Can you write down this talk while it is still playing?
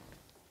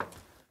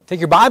Take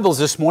your Bibles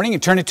this morning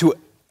and turn it to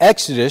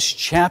Exodus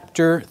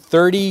chapter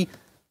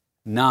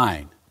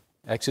 39.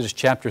 Exodus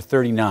chapter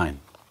 39.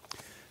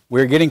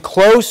 We're getting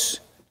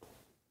close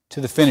to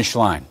the finish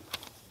line.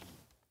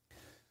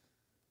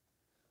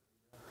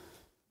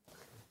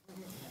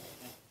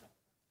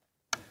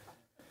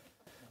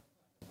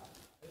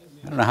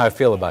 I don't know how I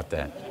feel about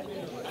that.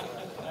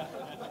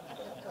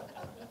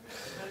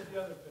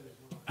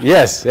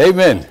 Yes,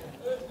 amen.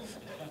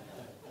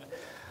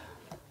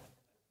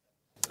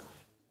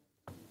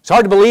 It's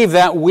hard to believe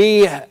that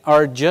we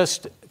are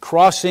just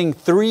crossing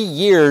 3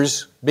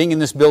 years being in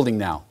this building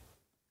now.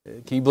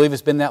 Can you believe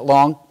it's been that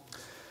long?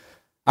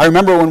 I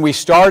remember when we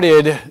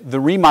started the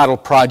remodel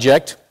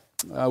project,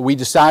 we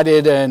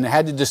decided and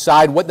had to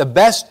decide what the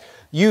best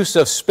use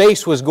of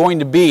space was going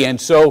to be. And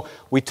so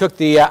we took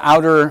the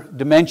outer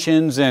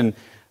dimensions and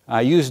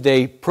used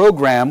a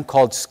program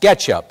called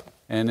SketchUp.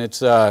 And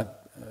it's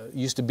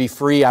used to be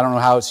free. I don't know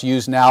how it's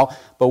used now.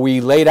 But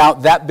we laid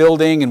out that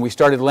building and we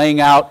started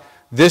laying out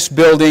this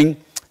building,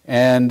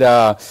 and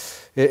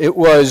it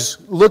was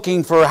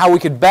looking for how we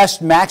could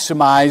best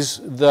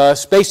maximize the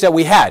space that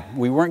we had.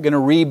 We weren't going to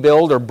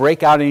rebuild or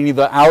break out any of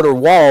the outer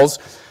walls,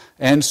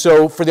 and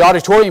so for the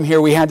auditorium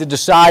here, we had to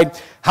decide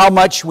how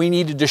much we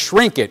needed to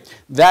shrink it.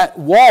 That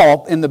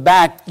wall in the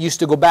back used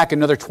to go back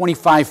another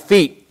 25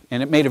 feet,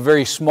 and it made a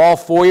very small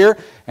foyer,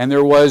 and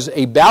there was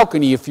a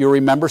balcony, if you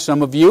remember,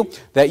 some of you,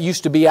 that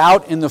used to be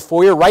out in the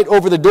foyer right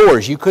over the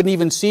doors. You couldn't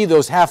even see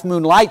those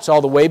half-moon lights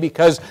all the way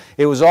because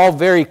it was all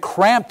very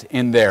cramped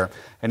in there.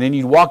 And then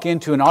you'd walk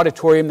into an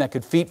auditorium that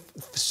could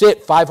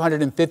sit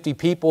 550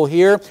 people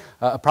here,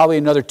 probably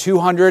another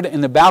 200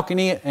 in the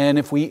balcony, and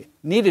if we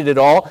needed it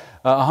all,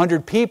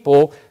 100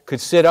 people could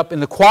sit up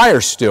in the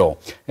choir still.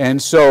 And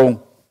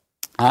so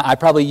I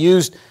probably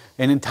used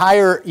an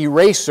entire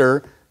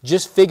eraser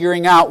just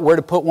figuring out where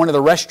to put one of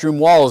the restroom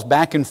walls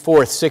back and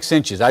forth 6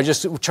 inches.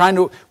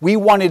 We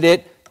wanted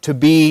it to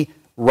be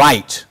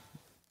right.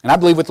 And I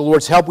believe with the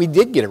Lord's help, we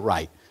did get it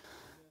right.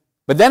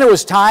 But then it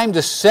was time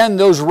to send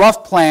those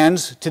rough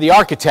plans to the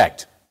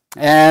architect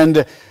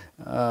and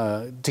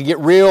to get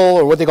real,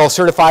 or what they call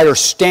certified or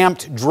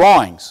stamped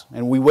drawings.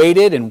 And we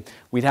waited, and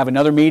we'd have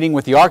another meeting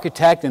with the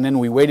architect, and then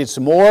we waited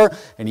some more,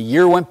 and a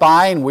year went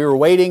by, and we were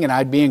waiting, and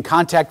I'd be in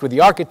contact with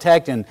the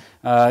architect, and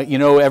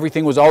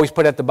everything was always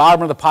put at the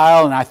bottom of the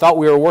pile, and I thought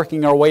we were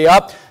working our way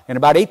up. And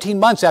about 18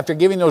 months after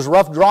giving those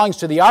rough drawings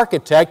to the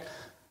architect,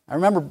 I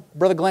remember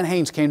Brother Glenn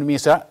Haynes came to me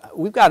and said,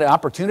 we've got an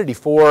opportunity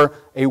for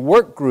a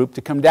work group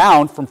to come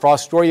down from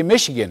Fostoria,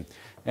 Michigan.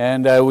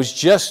 And it was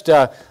just,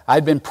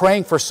 I'd been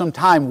praying for some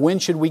time, when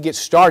should we get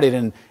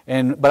started?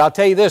 But I'll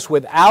tell you this,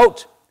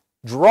 without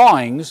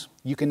drawings,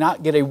 you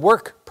cannot get a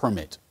work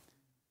permit.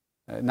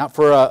 Not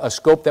for a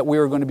scope that we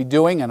were going to be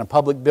doing in a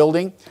public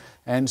building.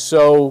 And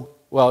so,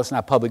 well, it's not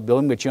a public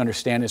building, but you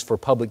understand it's for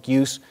public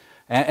use.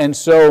 And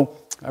so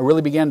I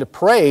really began to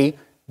pray,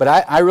 but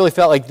I really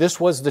felt like this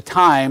was the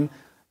time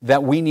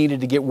that we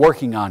needed to get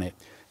working on it.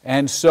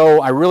 And so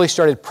I really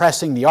started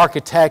pressing the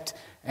architect,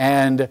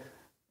 and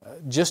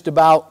just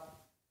about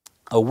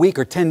a week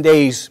or 10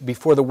 days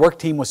before the work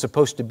team was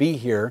supposed to be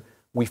here,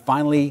 we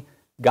finally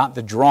got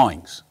the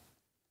drawings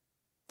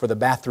for the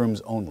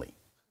bathrooms only.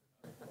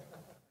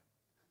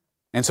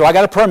 And so I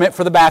got a permit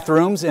for the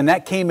bathrooms, and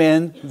that came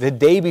in the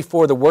day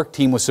before the work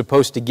team was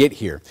supposed to get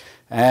here.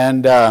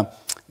 And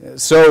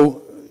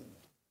so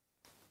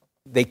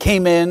they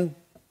came in,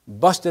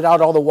 busted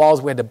out all the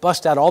walls. We had to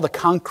bust out all the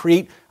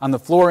concrete on the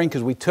flooring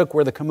because we took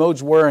where the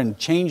commodes were and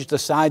changed the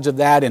sides of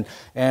that.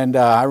 And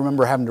I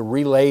remember having to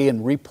relay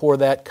and re-pour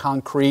that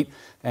concrete.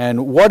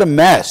 And what a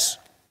mess.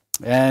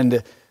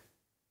 And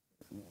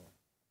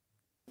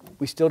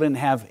we still didn't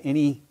have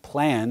any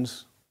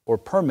plans or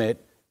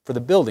permit for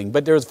the building.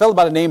 But there was a fellow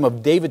by the name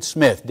of Dave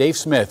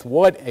Smith.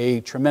 What a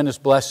tremendous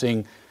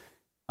blessing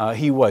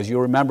he was.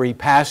 You'll remember he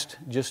passed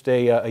just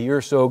a year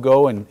or so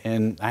ago,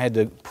 and I had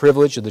the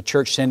privilege of the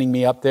church sending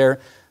me up there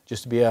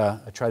just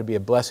to try to be a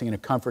blessing and a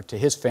comfort to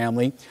his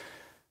family.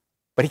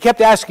 But he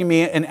kept asking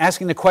me and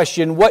asking the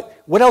question,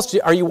 what else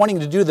are you wanting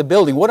to do to the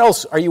building? What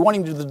else are you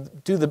wanting to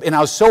do? And I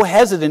was so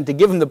hesitant to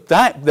give him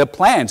the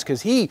plans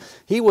because he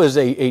was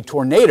a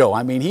tornado.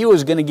 I mean, he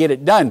was going to get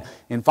it done.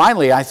 And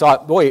finally, I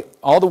thought, boy,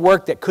 all the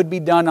work that could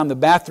be done on the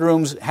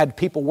bathrooms had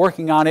people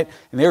working on it,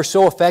 and they were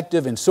so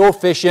effective and so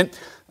efficient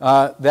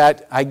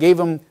that I gave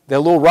him the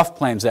little rough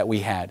plans that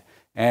we had.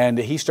 And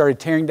he started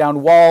tearing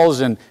down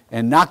walls and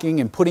knocking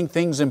and putting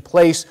things in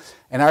place.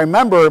 And I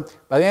remember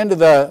by the end of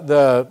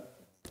the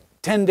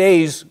 10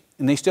 days,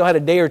 and they still had a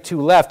day or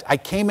two left, I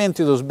came in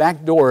through those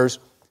back doors,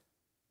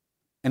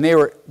 and they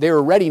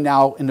were ready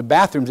now in the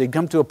bathrooms. They'd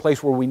come to a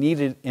place where we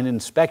needed an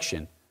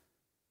inspection.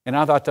 And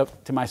I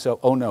thought to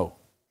myself, oh no.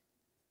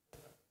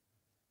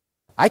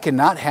 I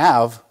cannot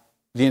have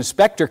the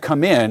inspector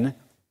come in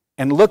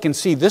and look and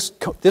see this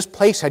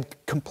place had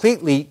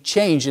completely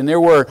changed, and there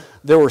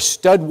were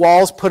stud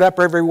walls put up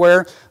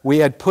everywhere. We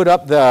had put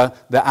up the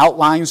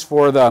outlines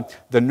for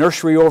the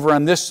nursery over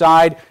on this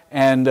side,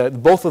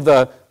 and both of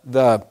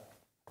the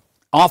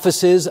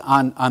offices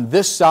on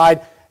this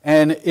side.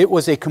 and it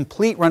was a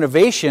complete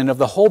renovation of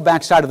the whole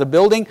backside of the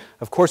building.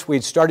 Of course, we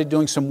had started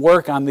doing some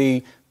work on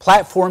the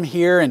platform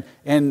here,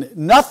 and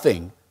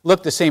nothing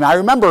looked the same. I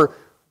remember,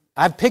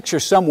 I have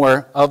pictures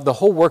somewhere of the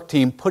whole work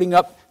team putting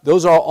up,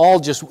 those are all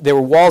just, they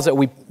were walls that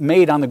we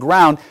made on the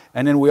ground,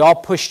 and then we all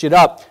pushed it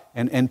up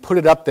and put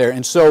it up there.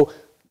 And so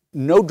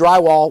no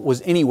drywall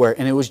was anywhere,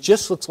 and it was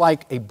just looks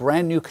like a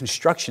brand new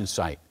construction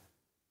site.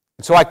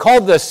 And so I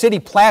called the city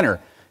planner,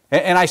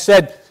 and I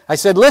said,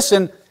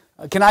 listen,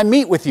 can I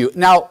meet with you?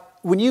 Now,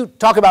 when you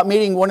talk about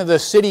meeting one of the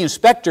city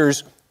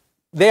inspectors,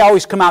 they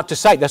always come out to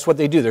site. That's what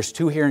they do. There's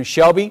 2 here in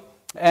Shelby.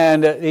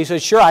 And he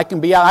said, sure, I can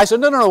be out. I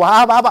said, no.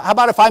 How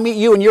about if I meet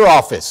you in your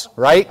office,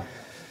 right?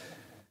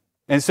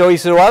 And so he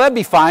said, well, that'd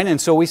be fine. And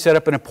so we set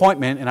up an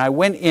appointment, and I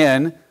went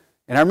in,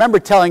 and I remember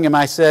telling him,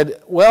 I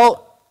said,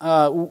 well,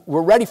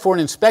 we're ready for an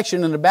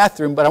inspection in the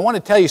bathroom, but I want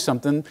to tell you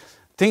something.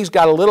 Things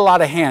got a little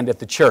out of hand at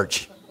the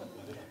church.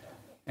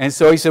 And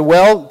so he said,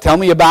 well, tell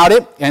me about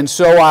it. And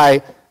so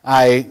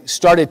I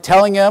started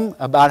telling him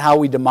about how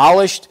we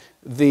demolished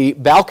the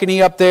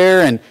balcony up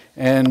there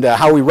and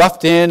how we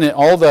roughed in and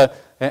all the,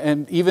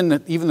 and even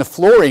the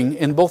flooring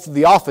in both of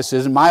the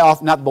offices, in my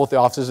office, not both the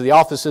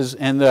offices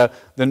and the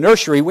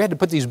nursery, we had to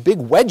put these big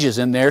wedges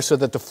in there so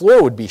that the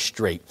floor would be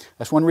straight.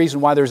 That's one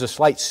reason why there's a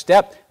slight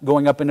step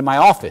going up into my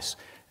office.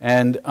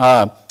 And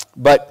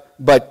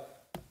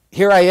but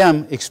here I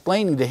am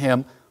explaining to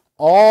him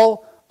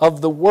all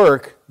of the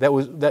work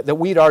that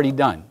we'd already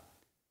done.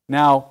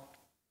 Now,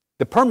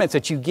 the permits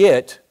that you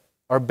get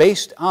are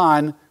based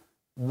on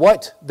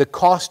what the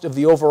cost of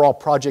the overall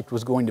project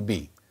was going to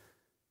be.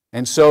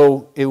 And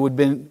so it would have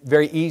been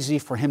very easy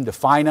for him to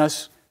fine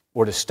us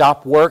or to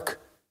stop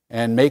work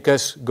and make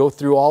us go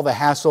through all the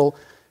hassle.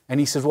 And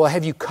he says, well,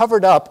 have you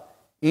covered up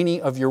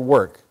any of your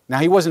work? Now,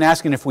 he wasn't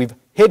asking if we've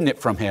hidden it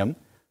from him,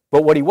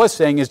 but what he was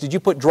saying is, did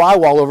you put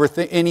drywall over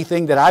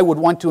anything that I would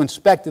want to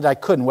inspect that I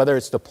couldn't, whether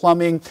it's the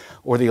plumbing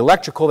or the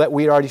electrical that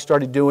we had already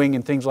started doing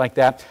and things like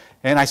that?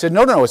 And I said,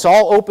 no, it's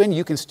all open.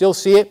 You can still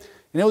see it.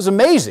 And it was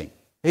amazing.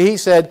 He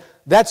said,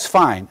 that's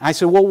fine. I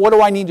said, well, what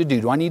do I need to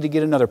do? Do I need to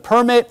get another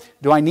permit?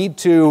 Do I need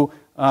to,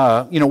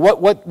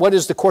 what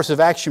is the course of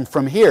action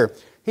from here?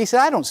 He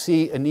said, I don't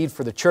see a need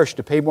for the church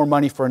to pay more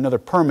money for another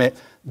permit.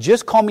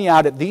 Just call me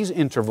out at these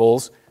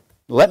intervals.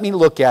 Let me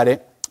look at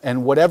it.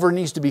 And whatever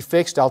needs to be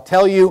fixed, I'll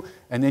tell you,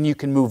 and then you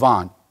can move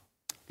on.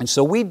 And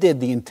so we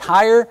did the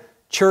entire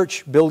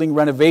church building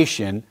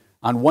renovation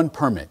on one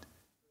permit,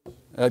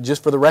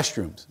 just for the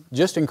restrooms.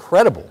 Just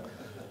incredible.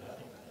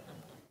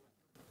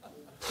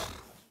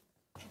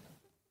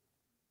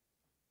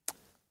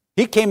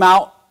 He came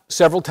out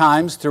several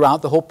times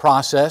throughout the whole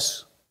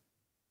process,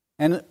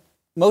 and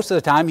most of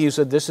the time he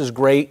said, this is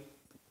great.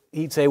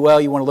 He'd say,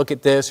 well, you want to look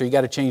at this, or you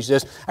got to change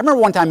this. I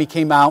remember one time he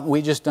came out, and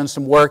we just done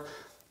some work,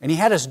 and he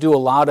had us do a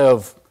lot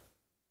of,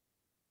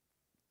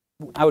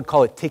 I would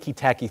call it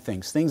ticky-tacky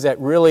things that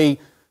really,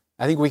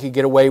 I think we could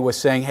get away with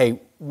saying,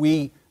 hey,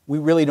 we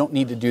really don't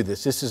need to do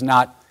this. This is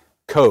not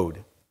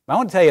code. But I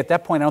want to tell you, at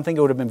that point, I don't think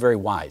it would have been very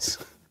wise.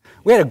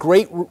 We had a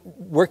great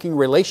working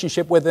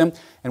relationship with him,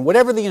 and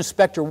whatever the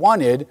inspector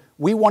wanted,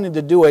 we wanted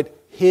to do it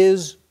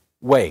his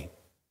way.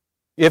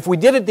 If we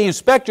did it the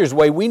inspector's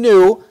way, we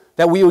knew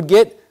that we would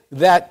get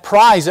that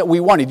prize that we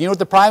wanted. You know what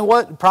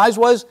the prize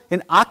was?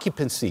 An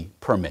occupancy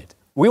permit.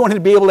 We wanted to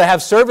be able to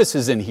have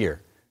services in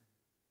here.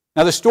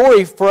 Now, the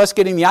story for us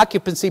getting the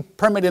occupancy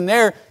permit in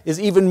there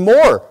is even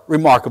more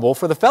remarkable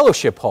for the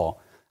fellowship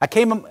hall.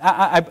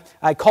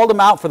 I called him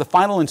out for the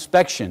final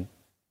inspection,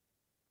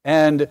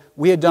 and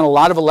we had done a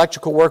lot of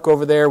electrical work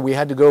over there. We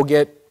had to go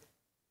get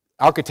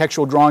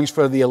architectural drawings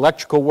for the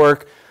electrical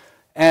work,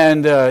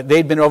 and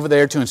they'd been over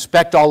there to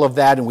inspect all of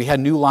that, and we had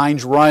new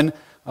lines run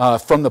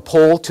from the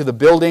pole to the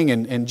building,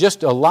 and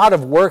just a lot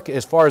of work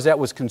as far as that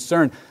was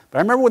concerned. But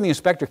I remember when the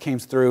inspector came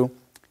through,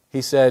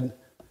 he said,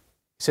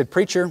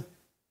 preacher,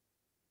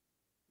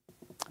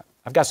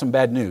 I've got some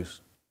bad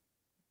news.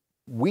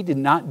 We did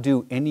not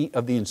do any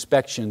of the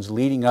inspections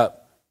leading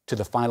up to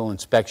the final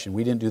inspection.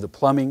 We didn't do the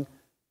plumbing.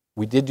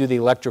 We did do the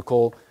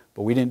electrical,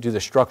 but we didn't do the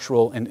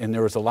structural. And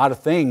there was a lot of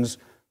things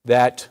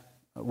that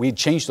we had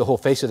changed the whole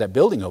face of that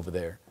building over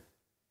there.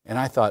 And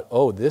I thought,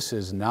 oh, this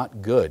is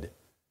not good.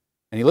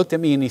 And he looked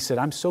at me and he said,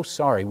 I'm so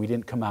sorry we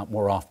didn't come out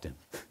more often.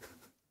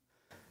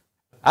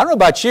 I don't know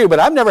about you, but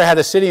I've never had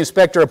a city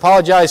inspector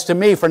apologize to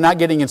me for not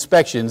getting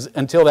inspections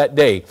until that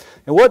day.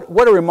 And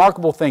what a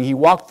remarkable thing. He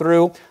walked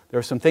through. There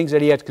were some things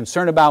that he had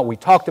concern about. We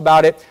talked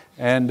about it,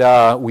 and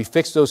we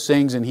fixed those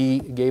things, and he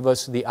gave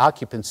us the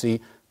occupancy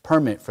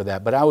permit for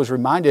that. But I was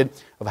reminded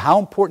of how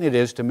important it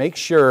is to make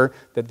sure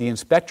that the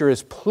inspector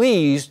is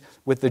pleased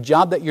with the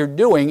job that you're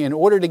doing in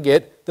order to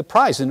get the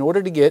prize, in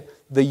order to get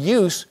the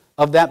use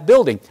of that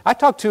building. I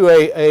talked to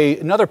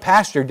another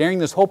pastor during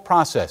this whole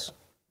process.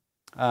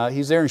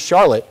 He's there in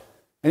Charlotte,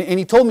 and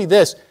he told me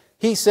this.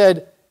 He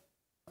said,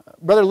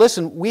 brother,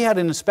 listen, we had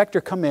an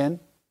inspector come in.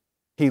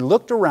 He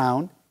looked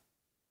around,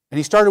 and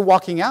he started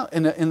walking out.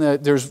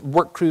 There's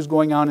work crews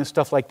going on and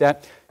stuff like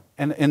that.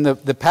 And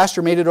the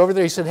pastor made it over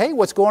there. He said, hey,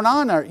 what's going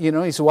on?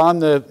 He said, well, I'm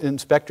the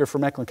inspector for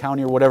Mecklenburg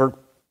County or whatever.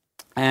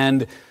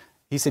 And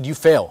he said, "You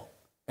fail."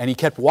 And he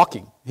kept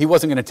walking. He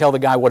wasn't going to tell the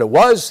guy what it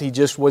was. He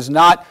just was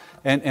not.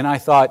 And I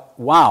thought,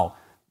 wow,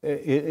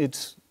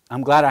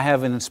 I'm glad I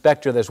have an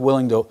inspector that's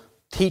willing to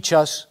teach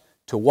us,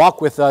 to walk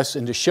with us,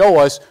 and to show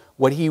us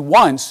what he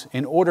wants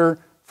in order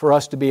for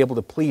us to be able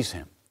to please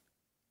him.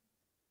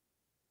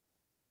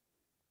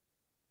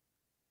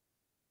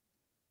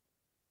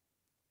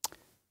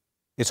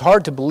 It's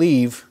hard to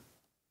believe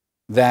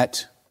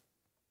that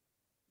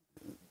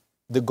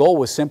the goal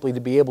was simply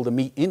to be able to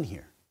meet in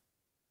here.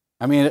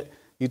 I mean,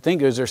 you'd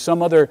think, is there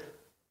some other...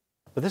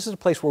 But this is a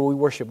place where we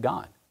worship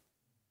God.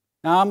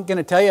 Now, I'm going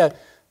to tell you,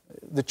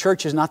 the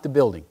church is not the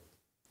building.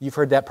 You've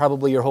heard that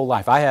probably your whole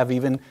life. I have,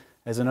 even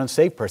as an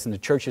unsaved person. The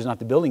church is not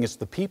the building, it's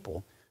the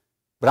people.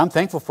 But I'm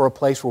thankful for a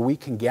place where we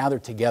can gather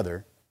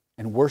together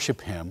and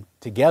worship Him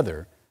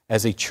together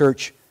as a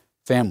church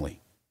family.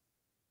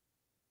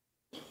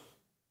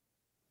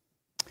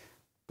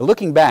 But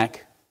looking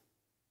back,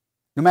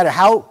 no matter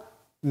how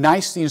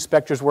nice the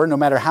inspectors were, no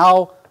matter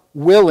how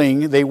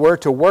willing they were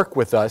to work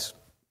with us,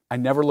 I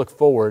never looked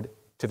forward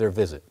to their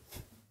visit.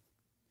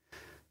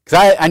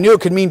 Because I knew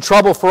it could mean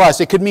trouble for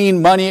us. It could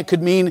mean money. It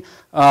could mean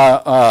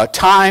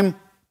time.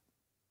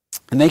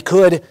 And they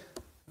could,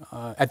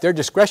 at their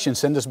discretion,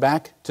 send us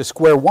back to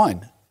square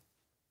one.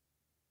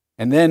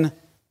 And then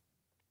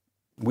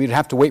we'd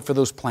have to wait for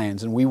those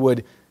plans, and we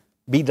would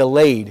be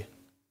delayed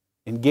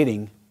in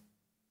getting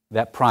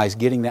that prize,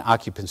 getting the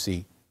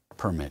occupancy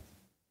permit.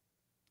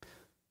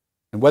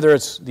 And whether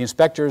it's the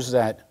inspectors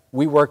that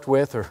we worked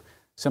with or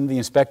some of the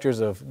inspectors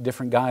of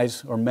different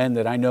guys or men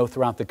that I know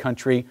throughout the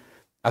country,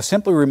 I was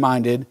simply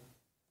reminded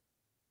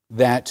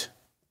that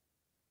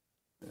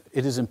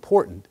it is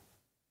important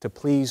to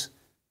please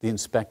the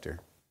inspector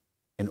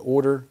in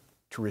order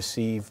to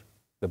receive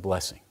the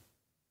blessing.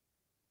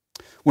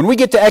 When we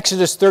get to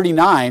Exodus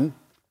 39,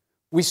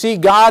 we see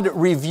God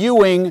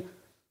reviewing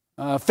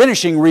all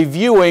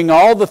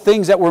the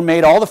things that were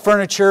made, all the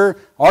furniture,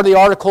 all the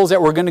articles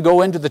that were going to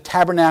go into the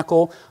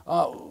tabernacle.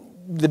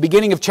 The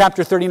beginning of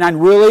chapter 39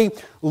 really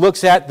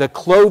looks at the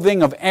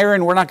clothing of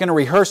Aaron. We're not going to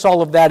rehearse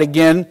all of that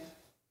again.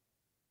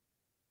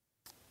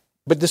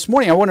 But this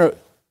morning I want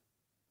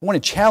to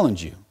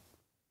challenge you.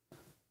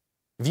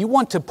 If you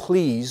want to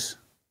please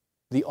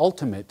the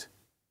ultimate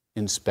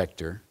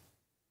inspector,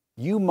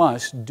 you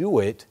must do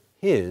it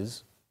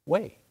His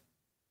way.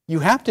 You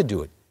have to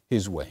do it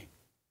His way.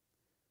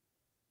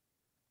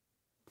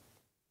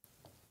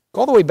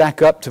 Go all the way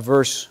back up to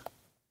verse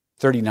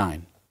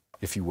 39,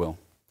 if you will.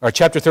 Or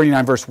chapter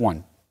 39, verse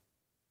 1.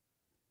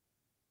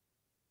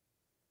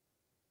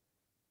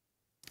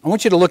 I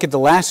want you to look at the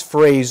last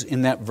phrase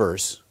in that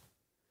verse.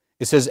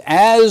 It says,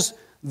 "As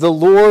the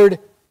Lord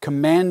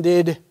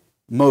commanded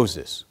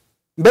Moses."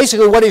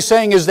 Basically what he's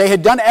saying is they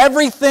had done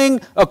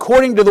everything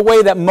according to the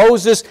way that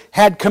Moses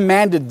had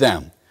commanded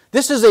them.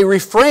 This is a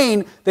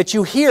refrain that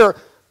you hear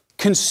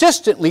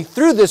consistently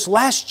through this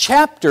last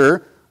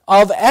chapter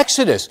of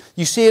Exodus.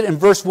 You see it in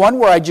verse 1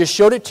 where I just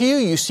showed it to you.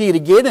 You see it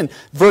again in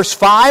verse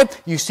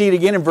 5. You see it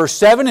again in verse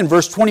 7. In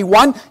verse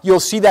 21, you'll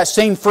see that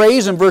same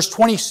phrase in verse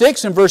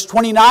 26 and verse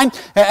 29.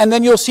 And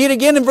then you'll see it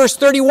again in verse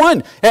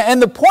 31.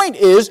 And the point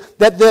is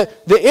that the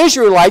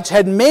Israelites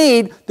had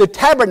made the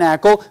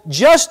tabernacle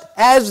just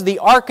as the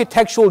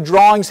architectural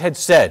drawings had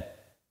said.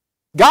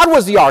 God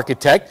was the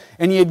architect,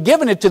 and He had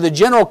given it to the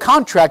general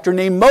contractor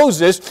named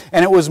Moses,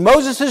 and it was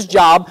Moses'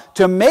 job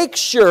to make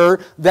sure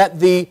that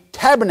the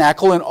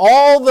tabernacle and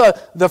all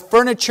the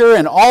furniture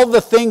and all the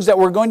things that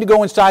were going to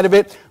go inside of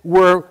it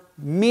were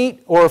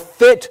meet or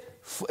fit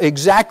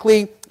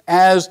exactly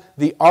as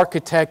the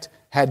architect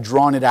had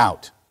drawn it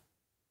out.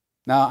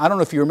 Now, I don't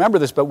know if you remember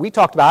this, but we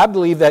talked about, I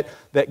believe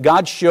that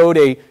God showed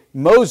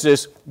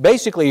Moses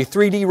basically a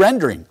 3D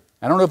rendering.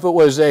 I don't know if it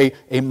was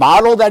a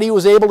model that he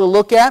was able to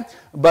look at,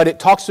 but it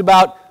talks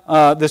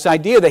about this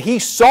idea that he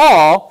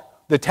saw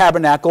the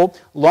tabernacle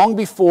long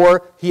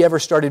before he ever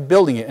started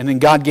building it. And then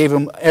God gave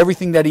him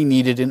everything that he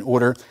needed in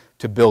order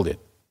to build it.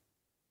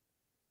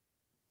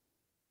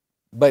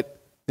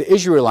 But the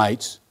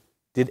Israelites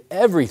did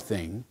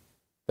everything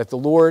that the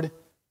Lord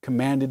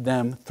commanded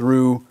them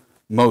through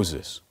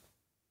Moses.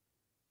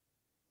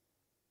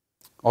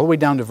 All the way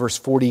down to verse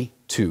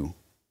 42.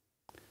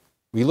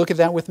 Will you look at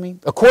that with me?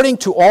 "According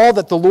to all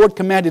that the Lord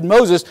commanded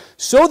Moses,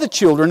 so the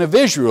children of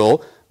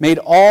Israel made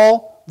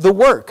all the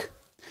work."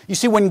 You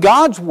see, when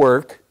God's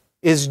work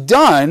is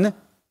done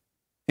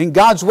in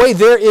God's way,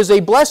 there is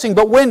a blessing.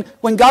 But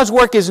when God's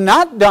work is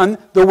not done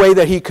the way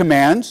that He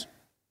commands,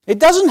 it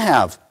doesn't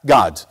have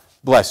God's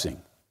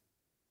blessing.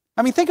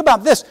 I mean, think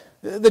about this.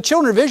 The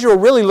children of Israel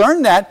really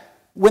learned that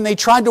when they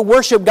tried to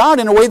worship God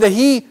in a way that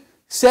He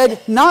said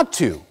not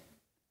to.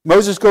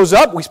 Moses goes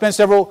up. We spent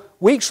several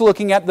weeks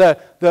looking at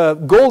the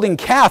golden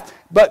calf.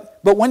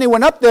 But when they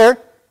went up there,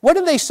 what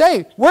did they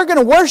say? We're going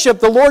to worship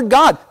the Lord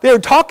God. They were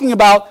talking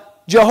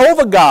about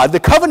Jehovah God,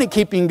 the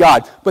covenant-keeping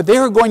God. But they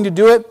were going to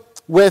do it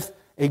with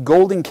a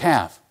golden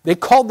calf. They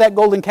called that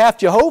golden calf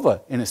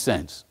Jehovah, in a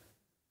sense.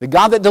 The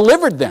God that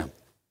delivered them.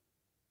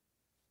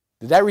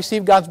 Did that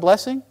receive God's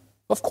blessing?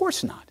 Of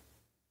course not.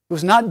 It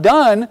was not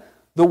done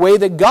the way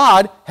that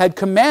God had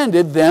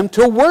commanded them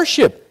to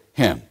worship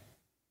Him.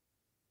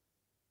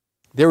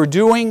 They were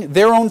doing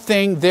their own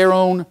thing, their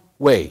own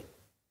way.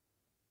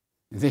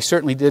 They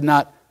certainly did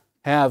not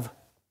have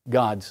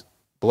God's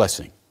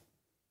blessing.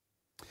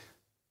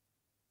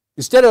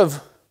 Instead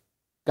of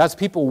God's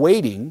people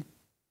waiting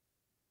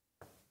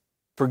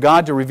for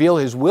God to reveal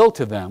His will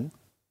to them,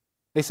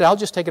 they said, I'll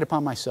just take it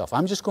upon myself.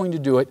 I'm just going to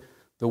do it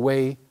the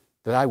way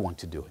that I want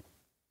to do it.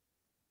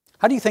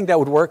 How do you think that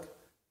would work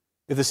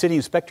if the city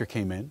inspector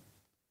came in?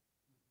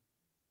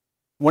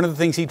 One of the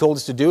things he told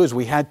us to do is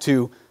we had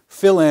to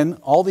fill in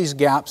all these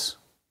gaps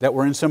that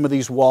were in some of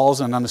these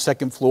walls and on the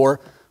second floor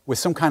with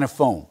some kind of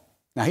foam.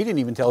 Now, he didn't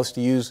even tell us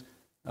to use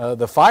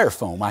the fire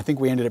foam. I think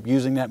we ended up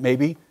using that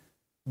maybe,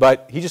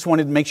 but he just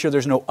wanted to make sure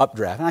there's no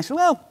updraft. And I said,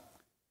 well,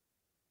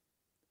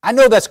 I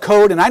know that's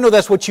code and I know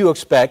that's what you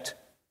expect,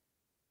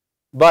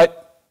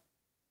 but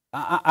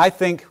I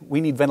think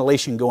we need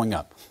ventilation going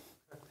up.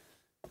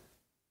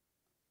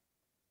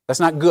 That's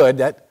not good.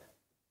 That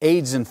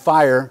aids in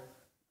fire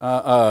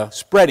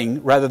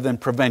spreading rather than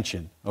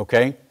prevention,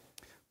 okay?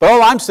 But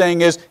all I'm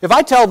saying is, if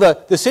I tell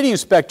the city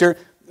inspector,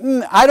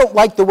 I don't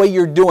like the way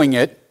you're doing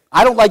it,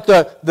 I don't like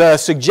the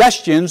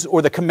suggestions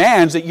or the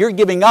commands that you're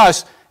giving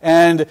us,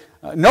 and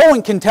no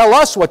one can tell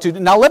us what to do.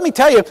 Now let me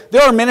tell you,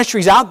 there are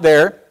ministries out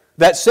there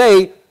that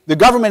say the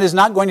government is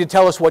not going to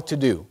tell us what to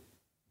do.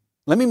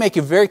 Let me make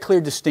a very clear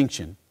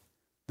distinction.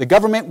 The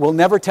government will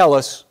never tell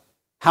us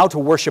how to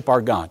worship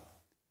our God.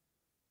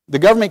 The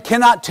government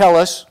cannot tell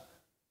us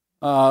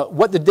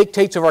what the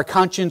dictates of our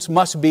conscience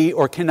must be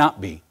or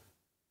cannot be.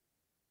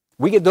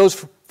 We get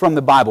those from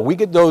the Bible. We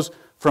get those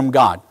from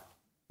God.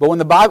 But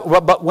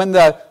when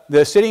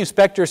the city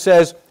inspector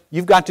says,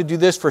 you've got to do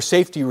this for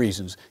safety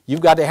reasons, you've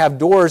got to have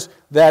doors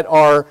that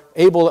are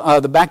able,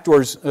 the back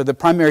doors, the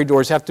primary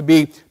doors have to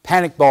be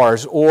panic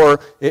bars, or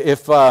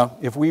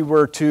if we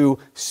were to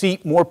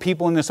seat more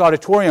people in this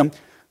auditorium,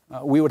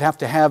 we would have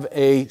to have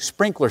a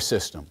sprinkler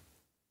system.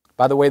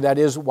 By the way, that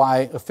is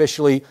why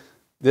officially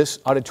this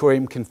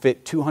auditorium can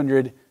fit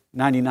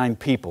 299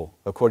 people,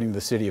 according to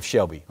the city of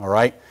Shelby, all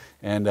right?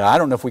 And I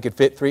don't know if we could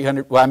fit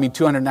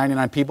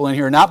 299 people in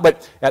here or not,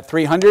 but at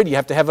 300, you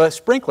have to have a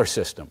sprinkler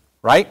system,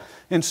 right?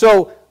 And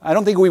so I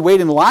don't think we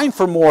wait in line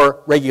for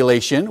more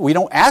regulation. We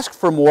don't ask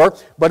for more,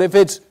 but if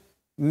it's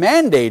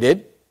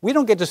mandated, we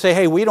don't get to say,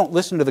 hey, we don't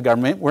listen to the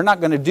government. We're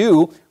not going to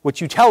do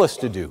what you tell us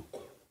to do.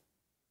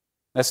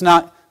 That's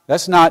not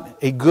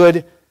a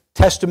good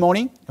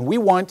testimony, and we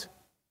want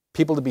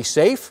people to be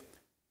safe,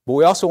 but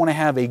we also want to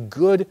have a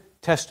good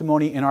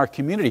testimony in our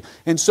community.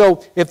 And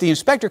so if the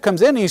inspector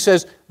comes in and he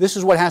says, this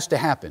is what has to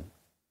happen,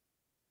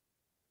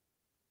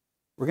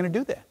 we're going to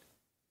do that.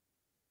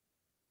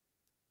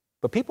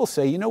 But people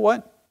say, you know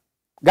what?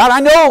 God,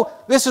 I know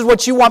this is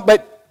what you want,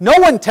 but no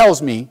one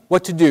tells me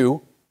what to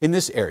do in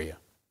this area.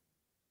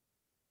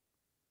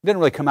 It didn't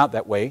really come out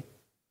that way.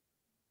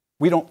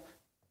 We don't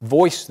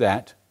voice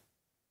that.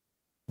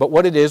 But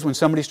what it is, when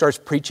somebody starts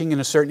preaching in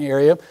a certain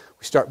area,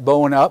 we start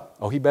bowing up.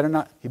 Oh, he better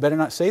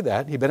not say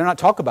that. He better not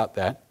talk about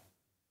that.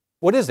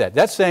 What is that?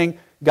 That's saying,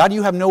 God,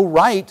 you have no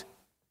right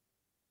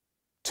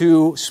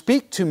to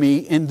speak to me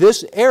in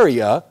this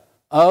area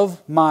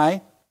of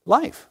my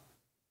life.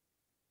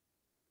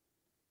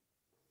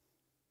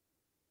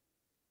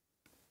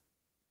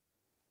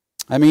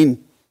 I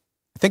mean,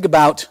 think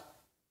about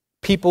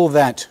people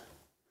that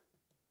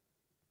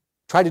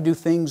try to do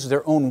things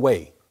their own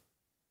way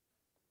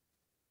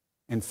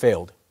and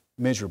failed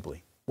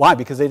miserably. Why?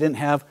 Because they didn't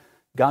have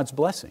God's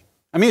blessing.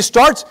 I mean, it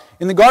starts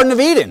in the Garden of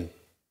Eden.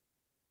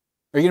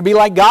 Are you going to be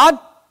like God?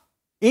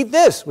 Eat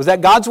this. Was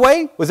that God's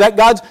way? Was that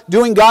God's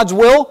doing God's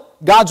will?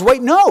 God's way?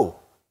 No.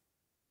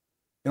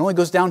 It only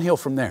goes downhill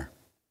from there.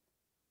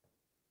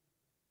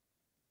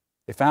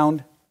 They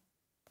found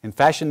and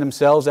fashioned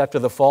themselves after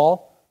the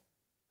fall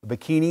a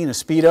bikini and a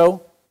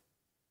Speedo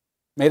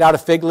made out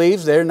of fig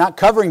leaves. They're not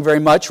covering very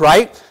much,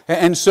 right?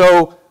 And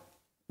so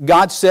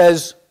God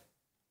says,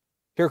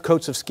 here are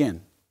coats of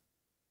skin.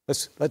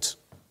 Let's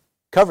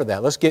cover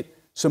that. Let's get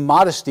some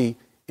modesty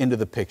into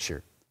the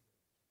picture.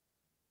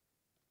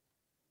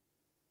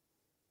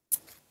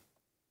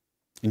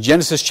 In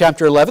Genesis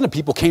chapter 11, the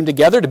people came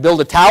together to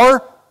build a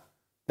tower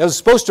that was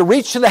supposed to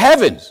reach to the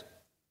heavens.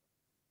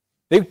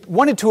 They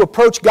wanted to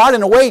approach God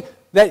in a way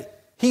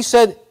that He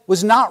said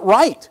was not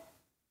right.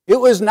 It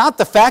was not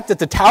the fact that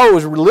the tower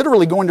was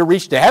literally going to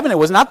reach to heaven. It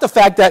was not the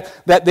fact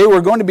that they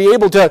were going to be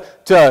able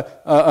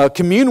to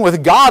commune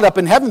with God up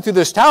in heaven through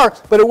this tower,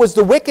 but it was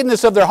the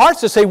wickedness of their hearts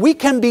to say, we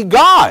can be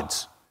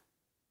gods.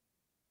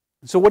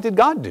 And so what did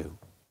God do?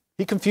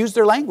 He confused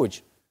their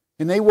language,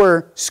 and they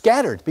were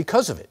scattered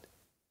because of it.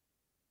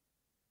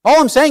 All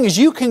I'm saying is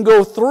you can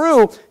go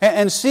through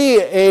and see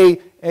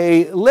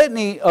a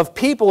litany of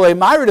people, a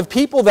myriad of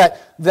people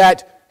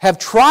that have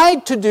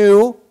tried to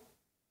do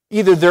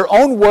either their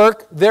own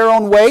work, their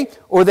own way,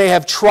 or they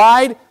have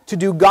tried to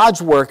do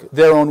God's work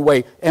their own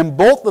way. And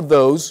both of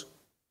those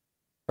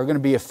are going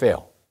to be a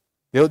fail.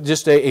 They're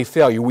just a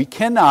failure. We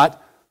cannot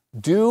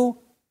do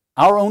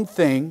our own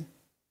thing,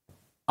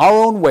 our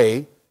own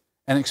way,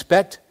 and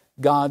expect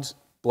God's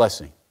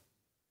blessing.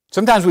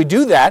 Sometimes we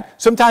do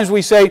that. Sometimes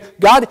we say,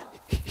 God,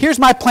 here's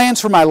my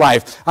plans for my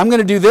life. I'm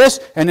going to do this,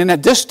 and then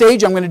at this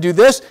stage I'm going to do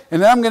this,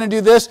 and then I'm going to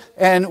do this.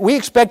 And we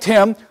expect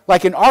Him,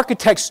 like an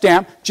architect's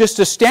stamp, just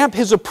to stamp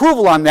His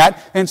approval on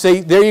that and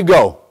say, there you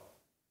go.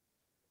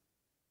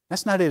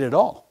 That's not it at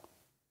all.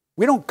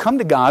 We don't come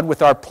to God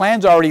with our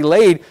plans already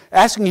laid,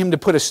 asking Him to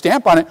put a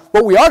stamp on it.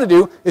 What we ought to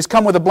do is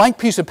come with a blank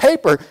piece of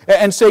paper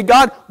and say,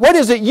 God, what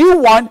is it you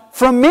want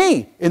from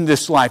me in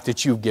this life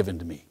that you've given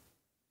to me?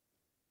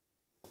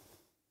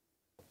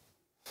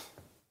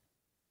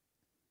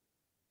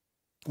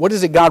 What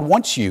is it God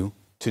wants you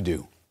to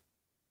do?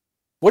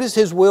 What is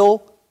His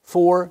will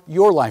for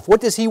your life?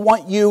 What does He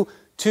want you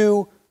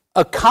to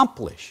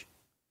accomplish?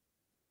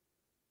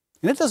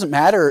 And it doesn't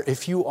matter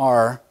if you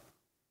are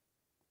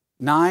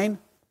 9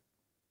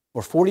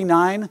 or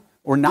 49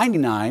 or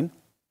 99.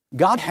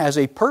 God has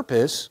a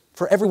purpose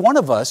for every one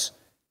of us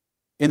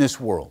in this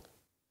world.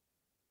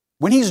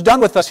 When He's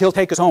done with us, He'll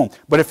take us home.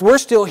 But if we're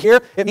still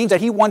here, it means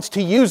that He wants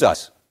to use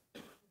us.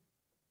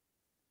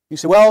 You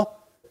say,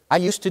 well, I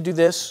used to do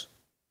this.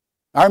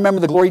 I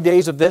remember the glory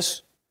days of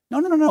this.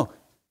 No.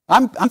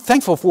 I'm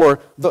thankful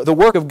for the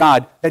work of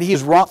God that He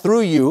has wrought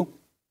through you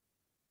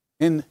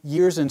in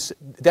years and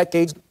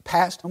decades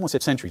past. I almost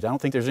said centuries. I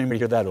don't think there's anybody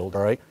here that old,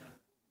 all right?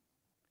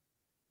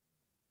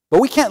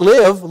 But we can't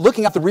live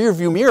looking out the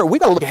rearview mirror.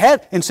 We've got to look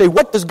ahead and say,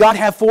 what does God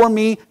have for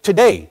me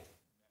today?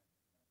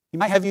 He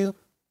might have you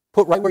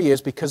put right where He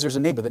is because there's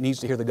a neighbor that needs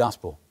to hear the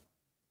gospel.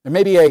 There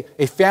may be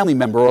a family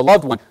member or a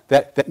loved one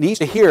that needs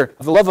to hear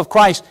of the love of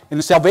Christ and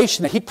the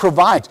salvation that He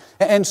provides.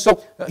 And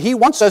so He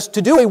wants us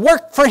to do a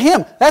work for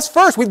Him. That's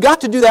first. We've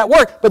got to do that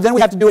work, but then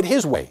we have to do it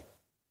His way.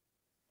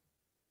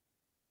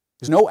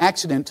 There's no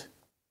accident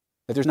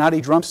that there's not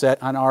a drum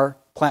set on our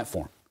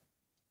platform.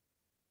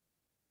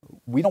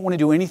 We don't want to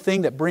do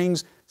anything that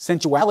brings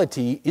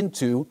sensuality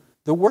into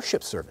the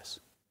worship service.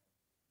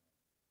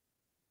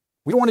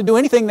 We don't want to do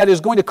anything that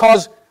is going to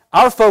cause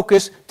our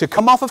focus to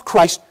come off of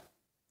Christ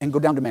and go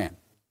down to man.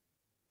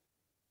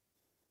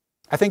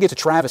 I think it's a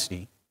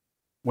travesty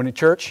when a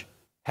church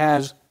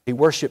has a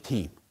worship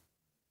team.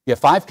 You have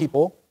 5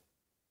 people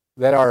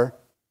that are,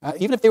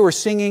 even if they were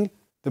singing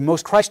the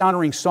most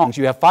Christ-honoring songs,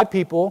 you have 5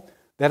 people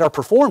that are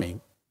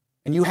performing,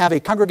 and you have a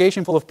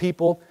congregation full of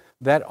people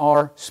that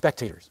are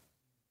spectators.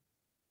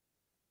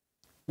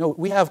 No,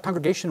 we have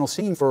congregational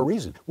singing for a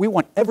reason. We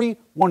want every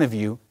one of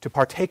you to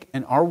partake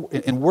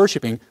in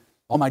worshiping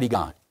Almighty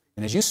God.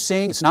 And as you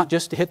sing, it's not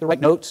just to hit the right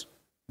notes.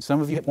 Some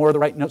of you hit more of the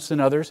right notes than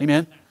others.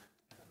 Amen?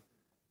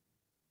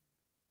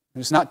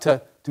 And it's not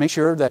to make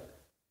sure that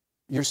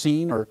you're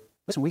seen or...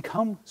 Listen, we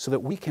come so that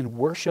we can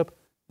worship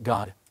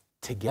God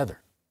together.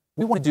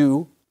 We want to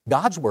do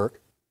God's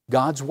work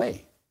God's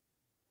way.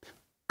 A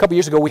couple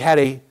years ago, we had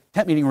a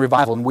tent meeting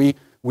revival, and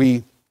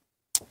we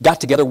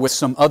got together with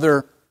some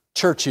other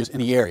churches in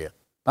the area.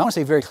 I want to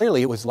say very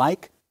clearly, it was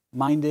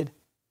like-minded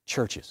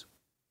churches.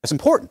 That's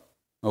important,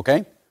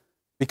 okay?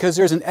 Because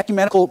there's an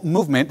ecumenical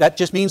movement. That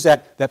just means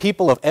that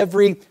people of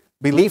every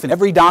belief and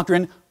every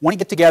doctrine want to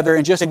get together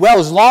and just say, well,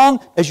 as long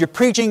as you're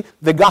preaching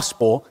the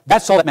gospel,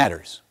 that's all that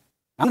matters.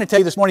 I'm going to tell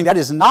you this morning, that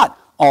is not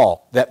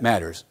all that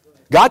matters.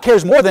 God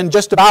cares more than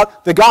just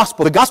about the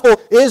gospel. The gospel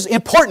is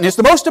important. It's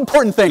the most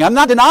important thing. I'm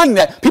not denying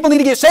that. People need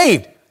to get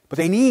saved. But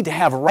they need to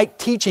have right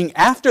teaching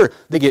after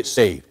they get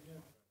saved.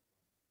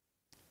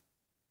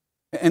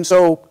 And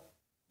so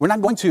we're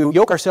not going to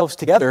yoke ourselves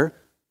together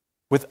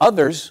with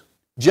others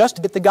just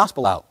to get the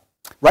gospel out.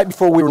 Right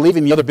before we were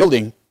leaving the other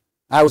building,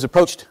 I was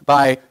approached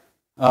by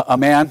a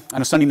man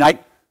on a Sunday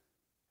night,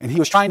 and he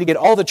was trying to get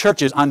all the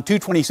churches on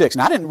 226.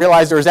 Now, I didn't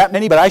realize there was that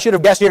many, but I should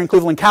have guessed here in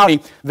Cleveland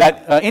County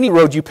that any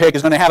road you pick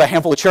is going to have a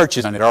handful of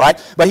churches on it, all right?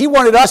 But he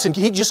wanted us, and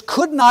he just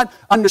could not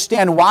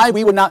understand why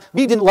we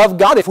didn't love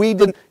God if we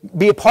didn't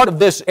be a part of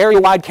this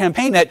area-wide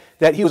campaign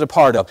that he was a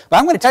part of. But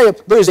I'm going to tell you,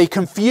 there is a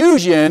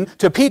confusion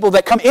to people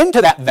that come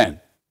into that then.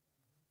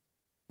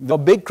 The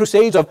big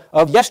crusades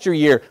of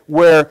yesteryear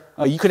where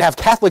you could have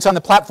Catholics on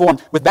the platform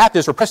with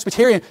Baptists or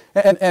Presbyterian.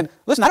 And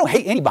listen, I don't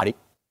hate anybody.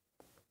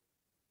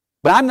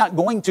 But I'm not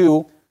going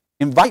to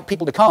invite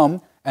people to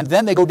come and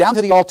then they go down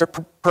to the altar.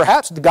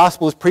 Perhaps the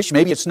gospel is preached,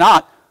 maybe it's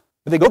not.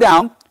 But they go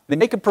down, they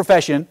make a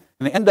profession,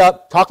 and they end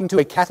up talking to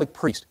a Catholic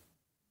priest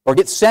or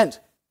get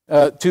sent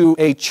to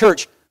a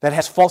church that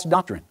has false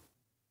doctrine.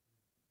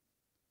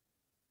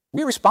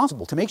 We're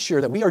responsible to make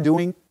sure that we are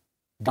doing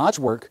God's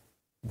work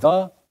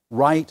the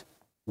right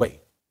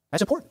way.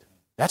 That's important.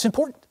 That's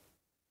important.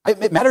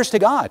 It matters to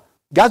God.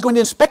 God's going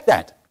to inspect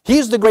that.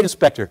 He's the great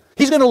inspector.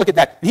 He's going to look at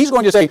that. And He's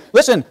going to say,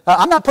 listen,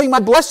 I'm not putting my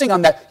blessing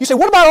on that. You say,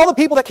 what about all the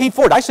people that came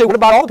forward? I say, what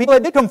about all the people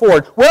that did come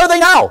forward? Where are they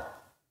now?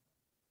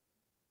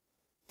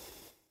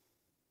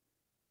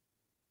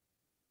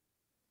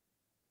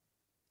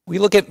 We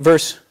look at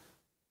verse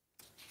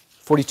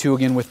 42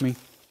 again with me.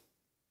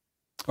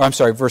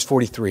 Verse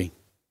 43.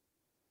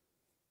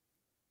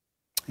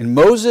 And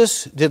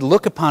Moses did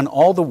look upon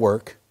all the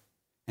work,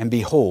 and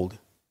behold,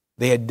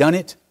 they had done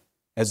it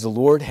as the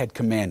Lord had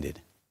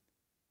commanded.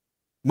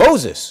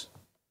 Moses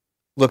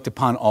looked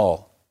upon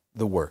all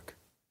the work.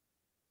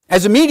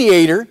 As a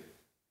mediator,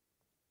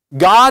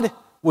 God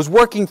was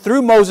working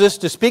through Moses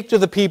to speak to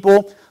the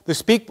people.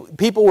 The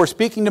people were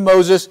speaking to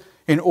Moses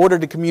in order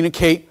to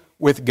communicate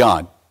with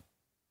God.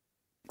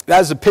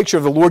 That is a picture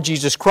of the Lord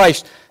Jesus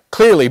Christ,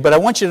 clearly. But I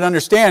want you to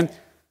understand,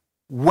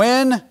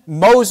 when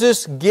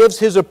Moses gives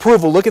his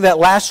approval, look at that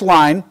last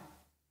line,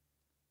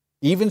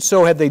 even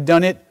so had they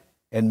done it,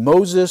 and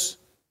Moses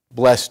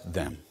blessed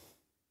them.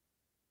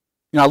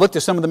 You know, I looked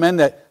at some of the men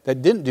that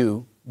didn't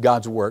do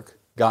God's work,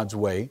 God's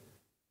way.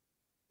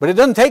 But it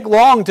doesn't take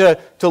long to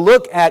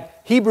look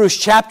at Hebrews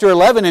chapter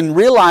 11 and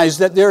realize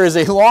that there is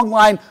a long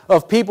line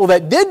of people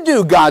that did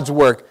do God's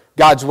work,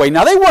 God's way.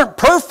 Now, they weren't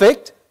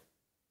perfect,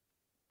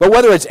 but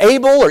whether it's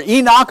Abel or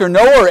Enoch or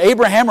Noah or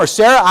Abraham or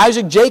Sarah,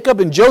 Isaac, Jacob,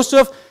 and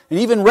Joseph, and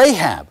even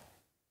Rahab,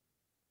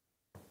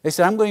 they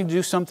said, I'm going to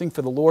do something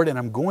for the Lord, and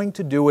I'm going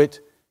to do it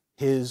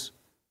His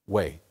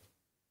way.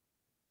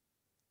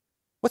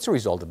 What's the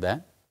result of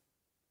that?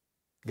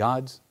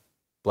 God's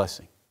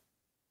blessing.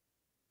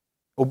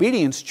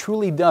 Obedience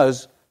truly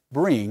does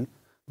bring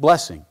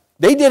blessing.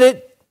 They did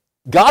it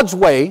God's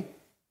way,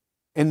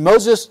 and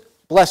Moses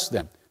blessed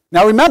them.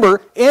 Now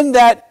remember, in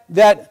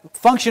that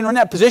function or in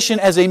that position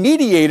as a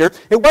mediator,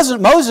 it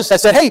wasn't Moses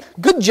that said, hey,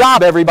 good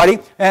job, everybody,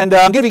 and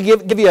I'm going to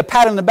give you a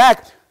pat on the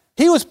back.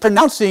 He was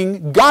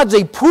pronouncing God's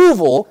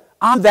approval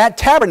on that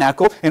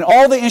tabernacle and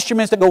all the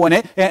instruments that go in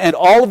it and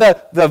all of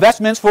the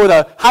vestments for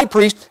the high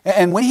priest.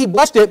 And when he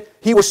blessed it,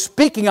 he was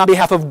speaking on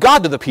behalf of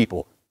God to the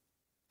people.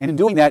 And in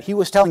doing that, he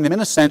was telling them, in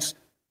a sense,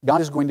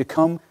 God is going to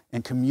come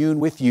and commune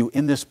with you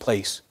in this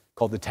place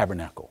called the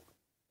tabernacle.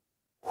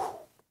 Whew.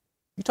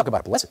 You talk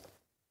about a blessing.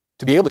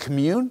 To be able to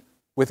commune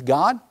with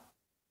God.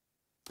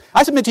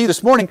 I submit to you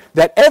this morning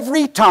that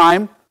every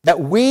time that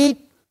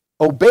we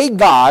obey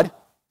God,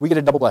 we get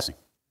a double blessing.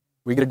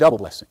 We get a double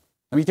blessing.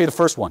 Let me tell you the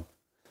first one.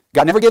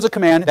 God never gives a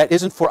command that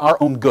isn't for our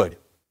own good.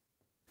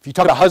 If you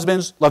talk about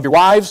husbands, love your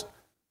wives,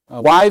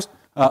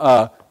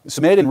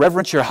 submit and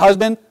reverence your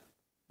husband.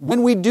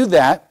 When we do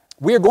that,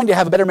 we are going to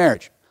have a better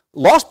marriage.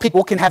 Lost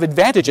people can have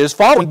advantages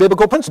following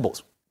biblical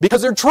principles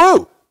because they're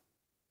true.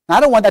 Now, I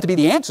don't want that to be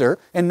the answer,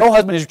 and no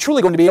husband is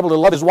truly going to be able to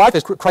love his wife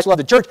as Christ loved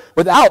the church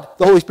without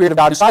the Holy Spirit of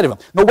God inside of him.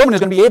 No woman is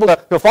going to be able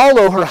to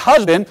follow her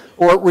husband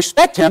or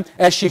respect him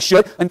as she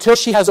should until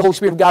she has the Holy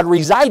Spirit of God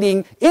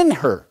residing in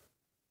her.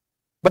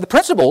 But the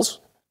principles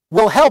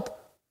will help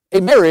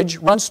a marriage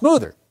run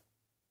smoother.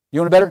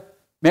 You want a better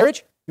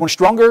marriage? You want a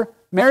stronger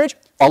marriage?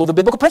 Follow the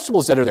biblical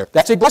principles that are there.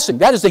 That's a blessing.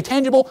 That is a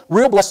tangible,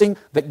 real blessing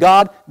that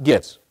God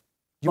gives.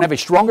 You want to have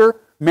a stronger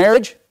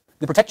marriage?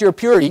 Then protect your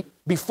purity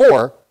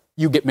before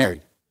you get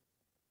married.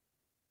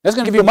 That's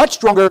going to give you a much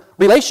stronger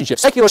relationship.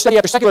 Secular study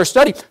after secular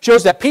study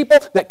shows that people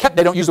that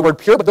they don't use the word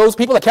pure, but those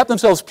people that kept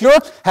themselves pure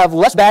have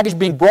less baggage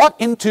being brought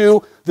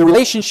into the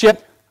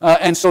relationship,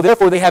 and so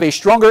therefore they have a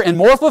stronger and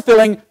more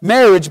fulfilling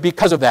marriage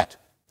because of that.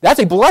 That's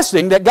a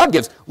blessing that God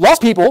gives.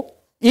 Lost people,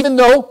 even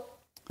though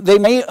they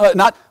may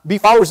not be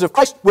followers of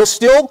Christ, will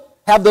still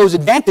have those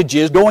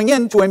advantages going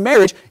into a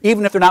marriage,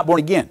 even if they're not born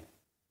again.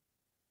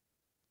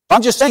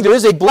 I'm just saying there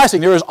is a blessing.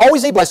 There is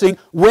always a blessing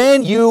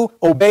when you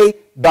obey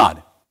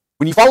God.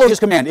 When you follow His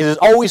command, it is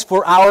always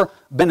for our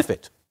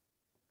benefit.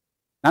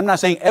 I'm not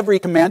saying every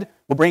command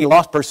will bring a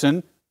lost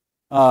person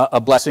a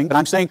blessing, but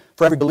I'm saying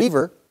for every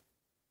believer,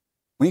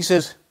 when He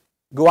says,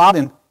 go out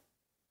and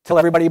tell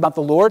everybody about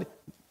the Lord,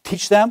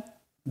 teach them,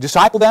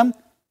 disciple them,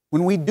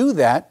 when we do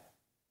that,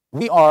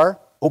 we are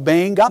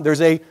obeying God. There's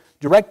a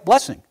direct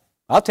blessing.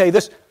 I'll tell you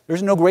this,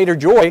 there's no greater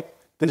joy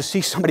than to see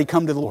somebody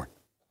come to the Lord.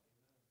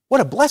 What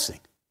a blessing.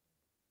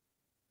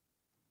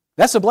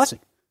 That's a blessing.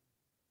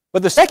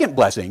 But the second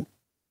blessing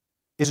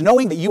is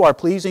knowing that you are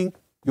pleasing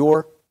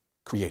your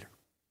Creator.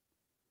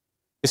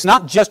 It's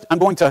not just I'm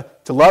going to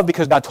love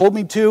because God told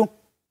me to,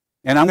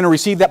 and I'm going to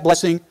receive that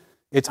blessing.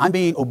 It's I'm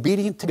being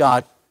obedient to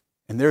God,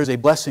 and there is a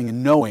blessing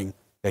in knowing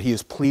that He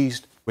is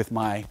pleased with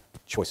my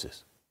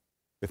choices,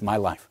 with my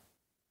life.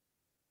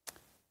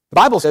 The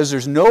Bible says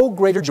there's no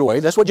greater joy.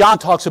 That's what John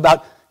talks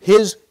about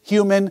his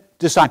human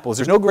disciples.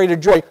 There's no greater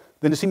joy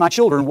than to see my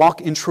children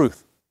walk in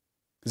truth.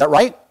 Is that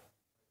right?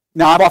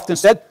 Now, I've often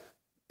said,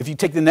 if you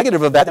take the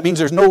negative of that, that means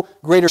there's no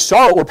greater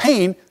sorrow or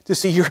pain to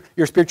see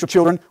your spiritual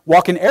children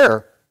walk in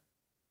error.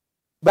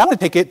 But I'm going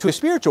to take it to a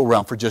spiritual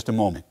realm for just a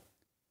moment.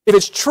 If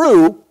it's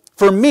true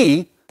for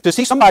me to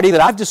see somebody that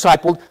I've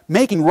discipled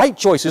making right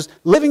choices,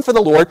 living for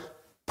the Lord,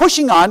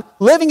 pushing on,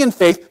 living in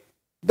faith,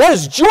 that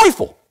is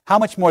joyful. How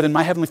much more than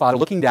my Heavenly Father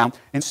looking down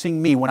and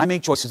seeing me when I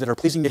make choices that are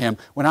pleasing to Him,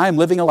 when I am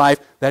living a life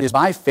that is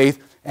by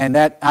faith and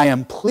that I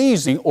am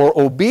pleasing or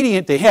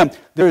obedient to Him.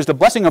 There is the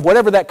blessing of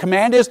whatever that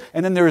command is,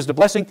 and then there is the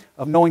blessing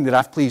of knowing that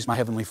I've pleased my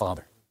Heavenly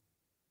Father.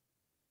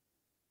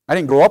 I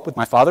didn't grow up with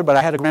my father, but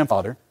I had a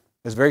grandfather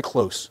that was very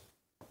close.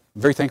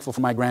 I'm very thankful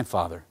for my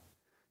grandfather.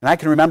 And I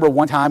can remember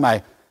one time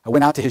I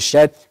went out to his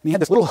shed, and he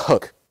had this little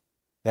hook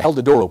that held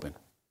the door open.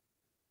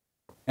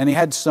 And he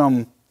had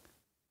some,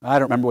 I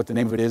don't remember what the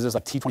name of it is. It's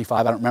like T25.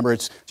 I don't remember.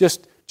 It's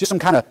just some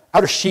kind of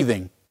outer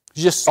sheathing.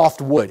 It's just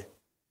soft wood.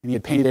 And he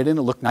had painted it in.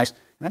 It looked nice.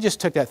 And I just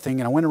took that thing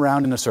and I went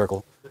around in a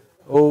circle,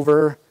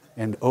 over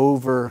and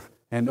over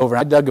and over.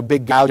 I dug a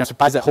big gouge. I'm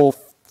surprised that whole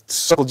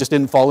circle just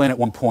didn't fall in at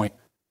one point.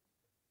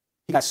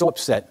 He got so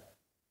upset.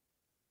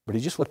 But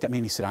he just looked at me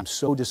and he said, I'm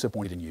so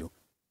disappointed in you.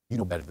 You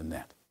know better than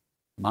that.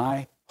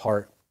 My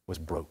heart was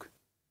broke.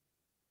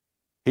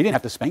 He didn't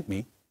have to spank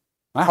me.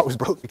 My heart was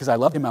broke because I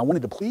loved him. I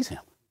wanted to please him.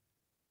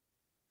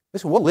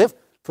 Listen, we'll live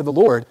for the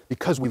Lord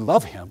because we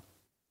love him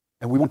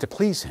and we want to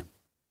please him.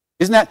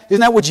 Isn't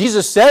that what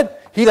Jesus said?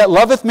 He that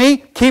loveth me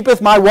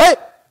keepeth my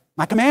what?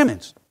 My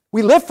commandments.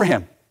 We live for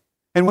him.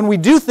 And when we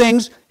do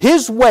things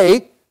his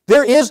way,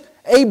 there is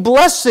a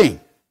blessing.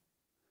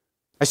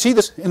 I see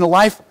this in the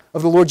life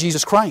of the Lord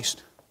Jesus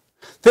Christ.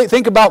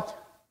 Think about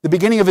the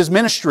beginning of his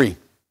ministry.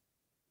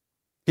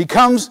 He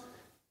comes,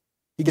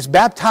 he gets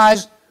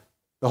baptized,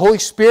 the Holy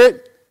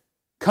Spirit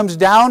comes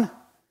down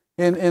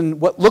in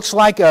what looks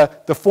like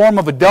the form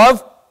of a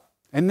dove,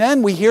 and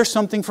then we hear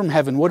something from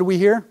heaven. What do we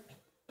hear?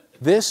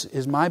 This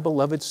is my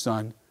beloved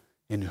Son,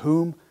 in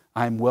whom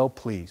I am well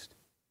pleased.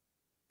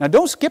 Now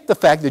don't skip the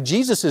fact that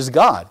Jesus is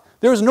God.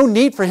 There was no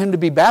need for him to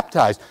be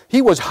baptized.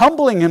 He was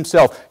humbling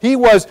himself. He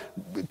was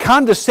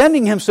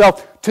condescending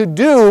himself to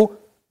do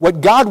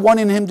what God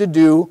wanted him to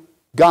do,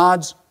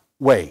 God's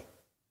way.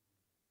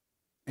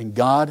 And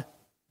God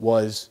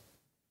was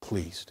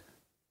pleased.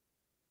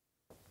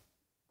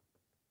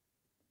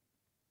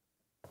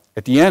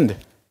 At the end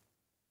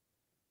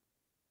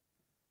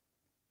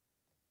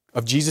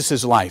of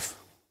Jesus' life,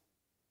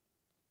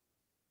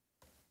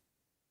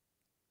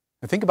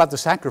 and think about the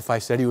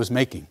sacrifice that he was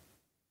making.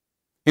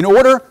 In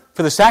order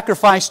for the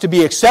sacrifice to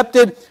be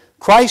accepted,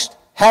 Christ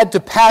had to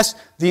pass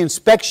the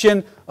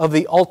inspection of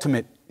the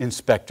ultimate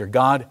inspector,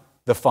 God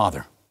the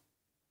Father.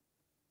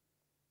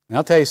 And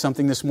I'll tell you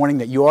something this morning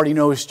that you already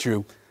know is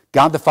true.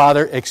 God the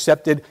Father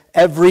accepted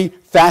every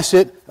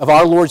facet of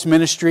our Lord's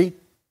ministry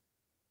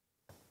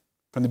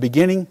from the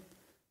beginning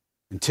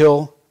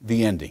until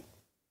the ending.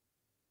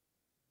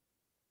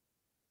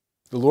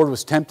 The Lord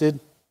was tempted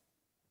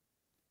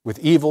with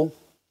evil.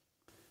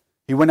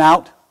 He went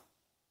out.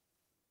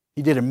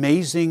 He did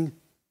amazing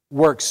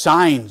work,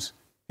 signs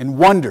and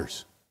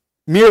wonders,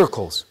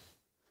 miracles.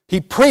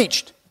 He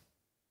preached.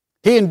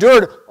 He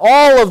endured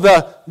all of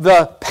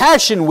the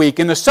Passion Week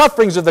and the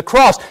sufferings of the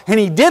cross, and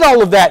he did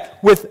all of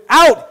that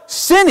without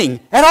sinning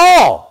at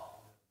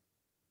all.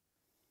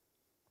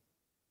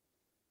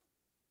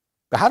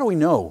 But how do we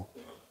know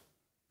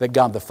that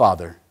God the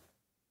Father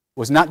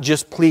was not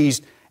just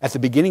pleased at the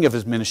beginning of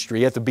his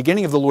ministry, at the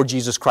beginning of the Lord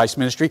Jesus Christ's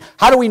ministry?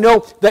 How do we know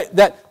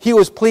that he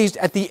was pleased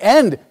at the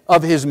end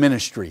of his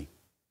ministry?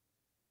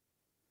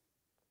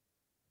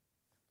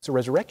 It's a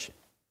resurrection.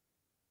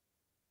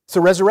 It's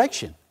a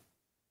resurrection.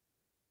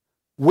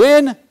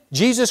 When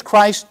Jesus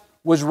Christ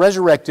was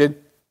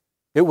resurrected,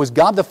 it was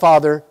God the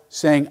Father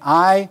saying,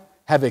 I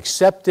have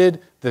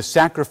accepted the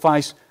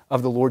sacrifice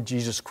of the Lord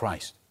Jesus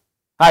Christ.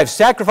 I have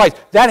sacrificed.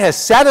 That has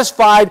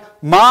satisfied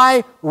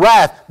my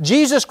wrath.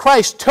 Jesus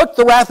Christ took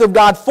the wrath of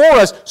God for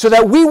us so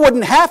that we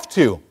wouldn't have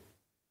to.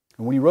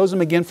 And when he rose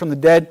him again from the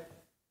dead,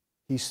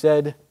 he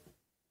said,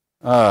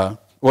 the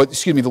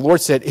Lord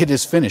said, it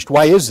is finished.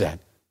 Why is that?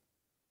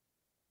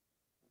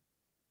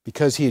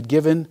 Because he had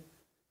given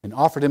and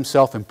offered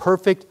himself in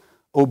perfect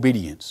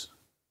obedience.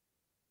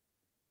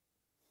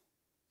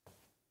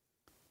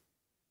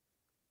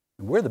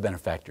 And we're the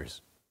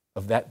benefactors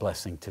of that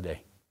blessing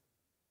today.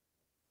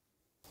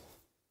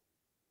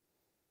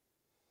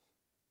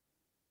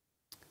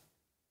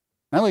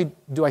 Not only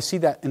do I see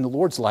that in the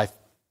Lord's life,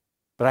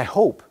 but I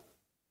hope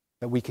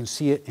that we can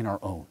see it in our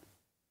own.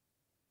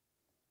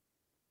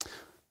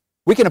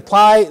 We can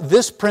apply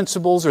these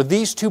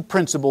two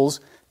principles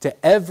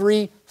to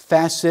every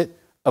facet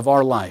of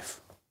our life.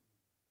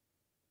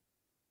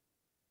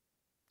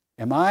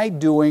 Am I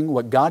doing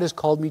what God has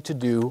called me to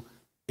do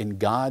in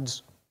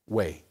God's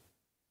way?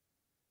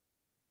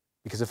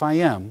 Because if I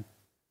am,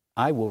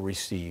 I will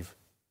receive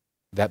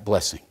that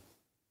blessing.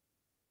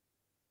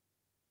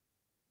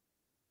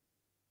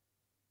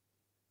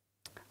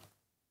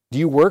 Do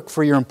you work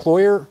for your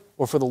employer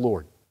or for the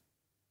Lord?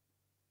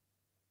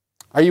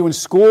 Are you in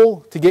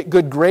school to get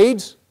good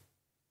grades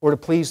or to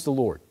please the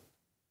Lord?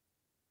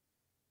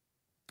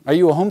 Are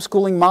you a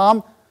homeschooling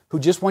mom who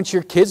just wants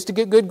your kids to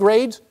get good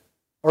grades?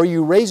 Or are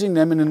you raising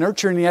them in the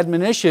nurture and the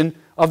admonition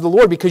of the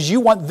Lord because you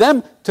want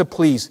them to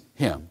please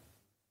him?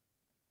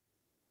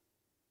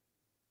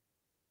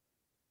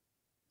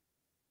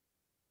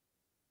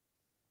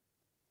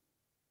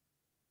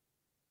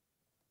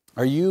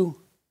 Are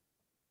you,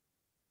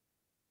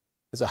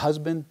 as a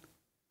husband,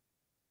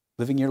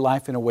 living your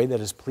life in a way that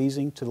is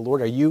pleasing to the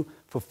Lord? Are you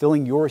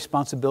fulfilling your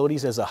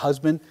responsibilities as a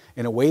husband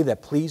in a way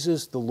that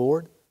pleases the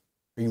Lord?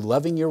 Are you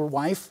loving your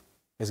wife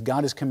as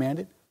God has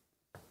commanded?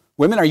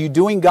 Women, are you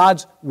doing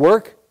God's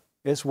work?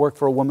 It's work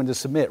for a woman to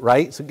submit,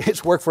 right?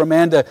 It's work for a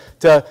man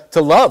to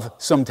love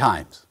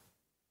sometimes.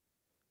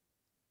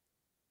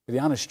 But the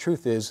honest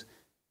truth is,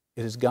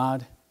 it is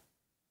God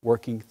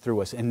working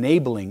through us,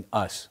 enabling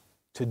us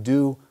to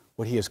do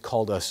what he has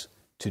called us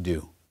to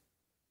do.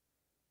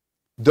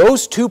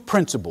 Those two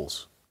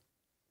principles,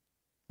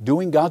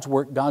 doing God's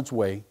work God's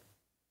way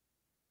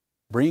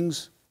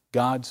brings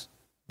God's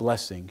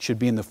blessing should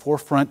be in the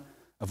forefront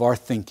of our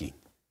thinking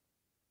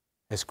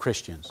as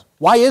Christians.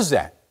 Why is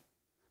that?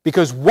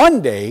 Because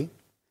one day,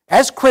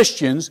 as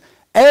Christians,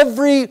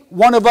 every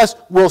one of us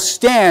will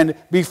stand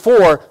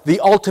before the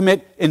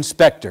ultimate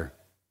inspector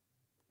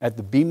at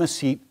the bema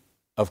seat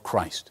of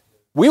Christ.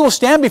 We will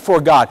stand before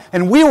God,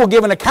 and we will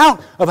give an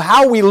account of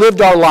how we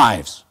lived our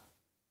lives.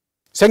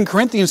 2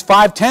 Corinthians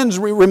 5:10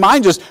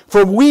 reminds us,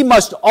 for we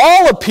must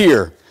all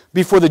appear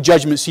before the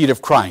judgment seat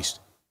of Christ.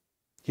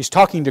 He's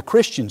talking to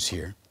Christians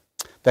here,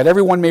 that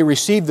everyone may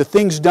receive the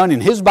things done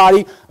in his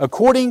body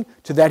according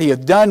to that he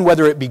hath done,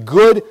 whether it be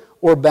good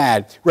or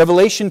bad.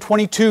 Revelation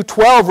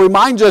 22:12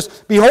 reminds us,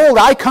 behold,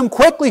 I come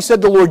quickly,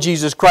 said the Lord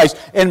Jesus Christ,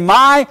 and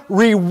my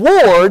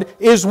reward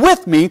is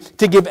with me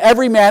to give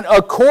every man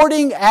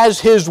according as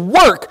his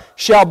work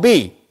shall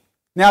be.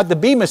 Now at the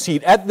bema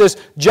seat, at this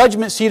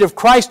judgment seat of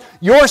Christ,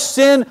 your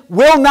sin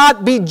will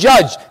not be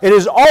judged. It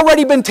has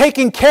already been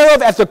taken care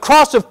of at the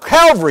cross of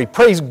Calvary.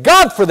 Praise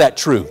God for that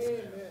truth.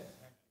 Amen.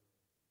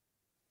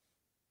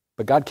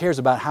 But God cares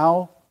about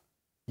how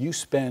you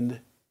spend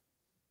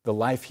the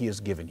life He has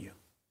given you.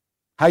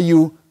 How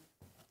you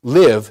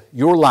live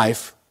your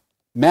life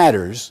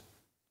matters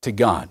to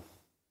God.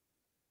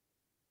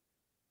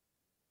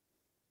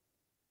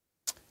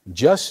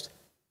 Just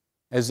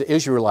as the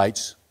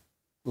Israelites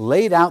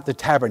laid out the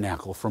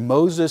tabernacle for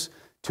Moses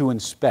to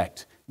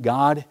inspect,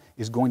 God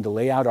is going to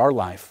lay out our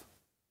life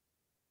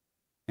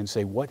and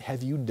say, what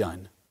have you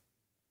done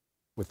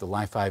with the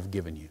life I have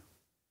given you?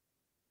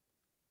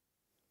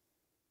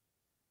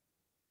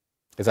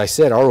 As I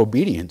said, our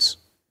obedience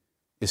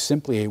is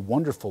simply a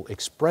wonderful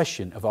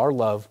expression of our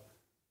love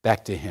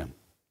back to Him.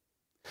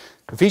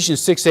 Ephesians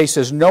 6:8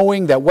 says,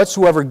 knowing that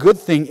whatsoever good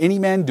thing any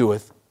man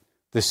doeth,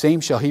 the same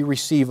shall he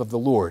receive of the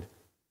Lord,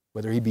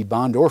 whether he be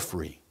bond or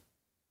free.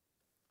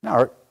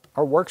 Now,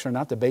 our works are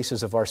not the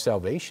basis of our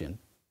salvation,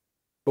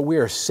 but we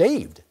are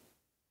saved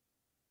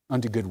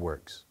unto good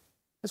works.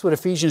 That's what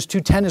Ephesians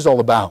 2:10 is all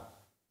about.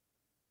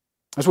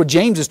 That's what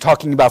James is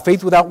talking about.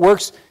 Faith without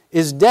works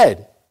is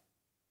dead.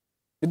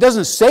 It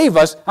doesn't save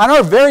us. On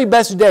our very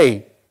best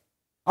day,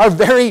 our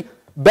very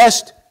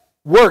best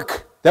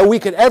work that we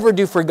could ever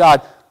do for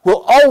God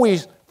will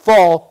always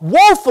fall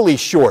woefully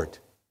short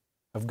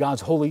of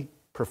God's holy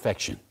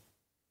perfection.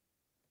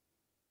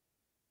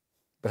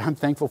 But I'm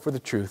thankful for the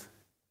truth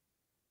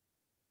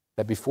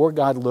that before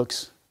God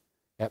looks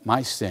at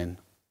my sin,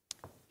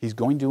 He's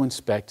going to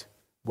inspect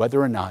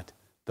whether or not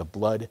the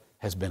blood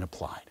has been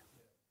applied.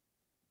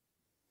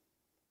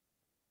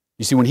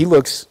 You see, when He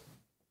looks,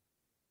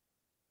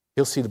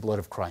 He'll see the blood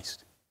of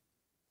Christ.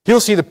 He'll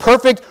see the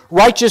perfect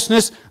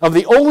righteousness of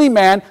the only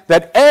man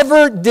that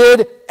ever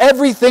did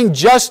everything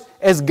just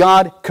as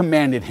God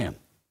commanded him.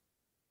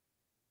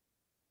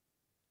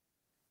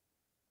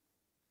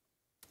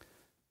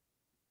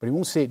 But He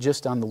won't see it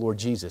just on the Lord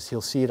Jesus.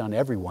 He'll see it on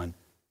everyone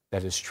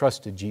that has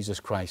trusted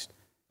Jesus Christ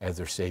as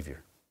their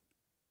Savior.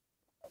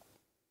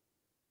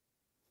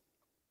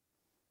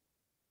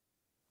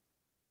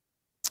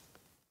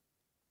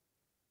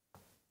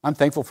 I'm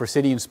thankful for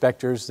city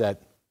inspectors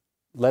that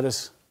let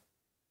us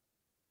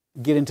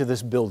get into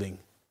this building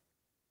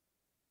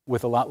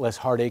with a lot less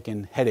heartache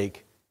and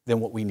headache than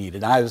what we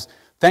needed. I was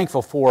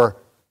thankful for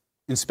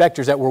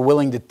inspectors that were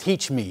willing to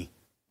teach me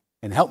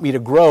and help me to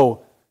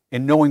grow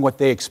in knowing what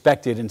they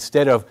expected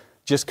instead of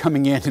just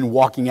coming in and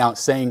walking out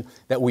saying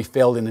that we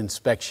failed an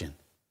inspection.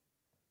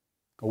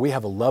 We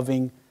have a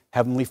loving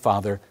Heavenly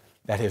Father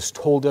that has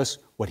told us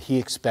what He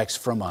expects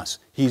from us.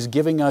 He's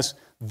giving us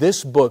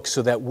this book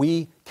so that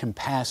we can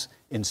pass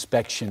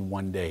inspection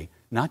one day,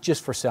 not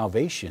just for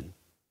salvation,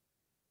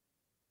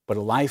 but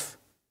a life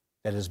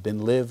that has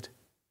been lived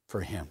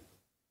for Him.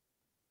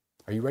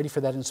 Are you ready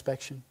for that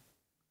inspection?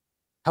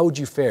 How would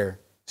you fare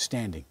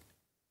standing?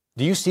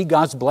 Do you see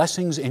God's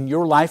blessings in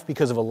your life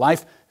because of a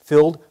life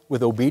filled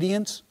with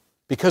obedience?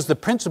 Because the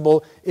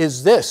principle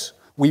is this: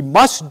 we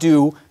must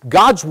do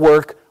God's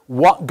work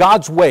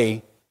God's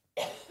way,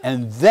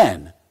 and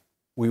then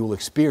we will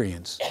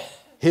experience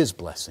His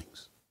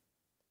blessings.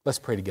 Let's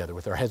pray together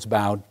with our heads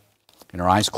bowed and our eyes closed.